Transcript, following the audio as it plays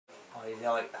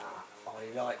like that. I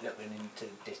like looking into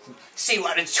the distance. See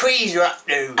what the trees are up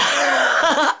to.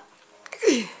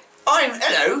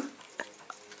 Hello.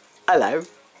 Hello.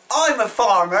 I'm a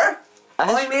farmer.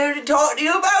 I'm here to talk to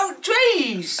you about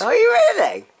trees. Are you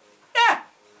really? Yeah.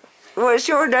 What's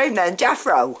your name then?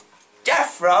 Jethroe?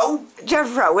 Jethroe.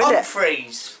 Jethroe, isn't it?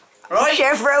 Humpfreys. Right?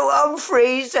 Jethroe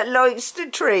Humpfreys that likes the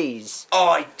trees.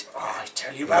 I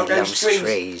tell you about those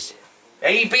trees.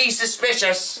 They be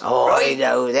suspicious. Oh, right? I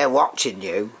know. They're watching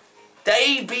you.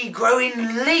 They be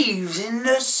growing leaves in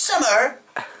the summer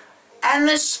and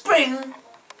the spring.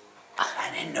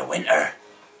 And in the winter,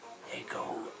 they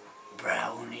go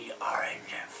browny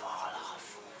orange and fall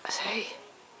off. See?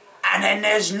 And then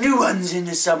there's new ones in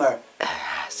the summer.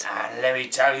 And let me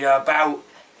tell you about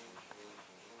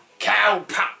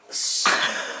cowpox.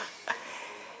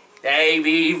 They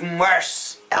be even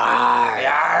worse. They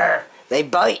are. They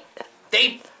bite.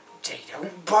 They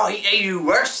don't bite. They do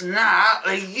worse than that.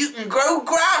 You can grow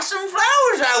grass and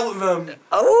flowers out of them.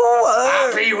 Oh,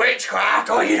 Happy witchcraft.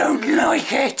 Oh, you don't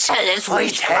like it. It's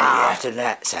witchcraft, and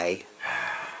that say.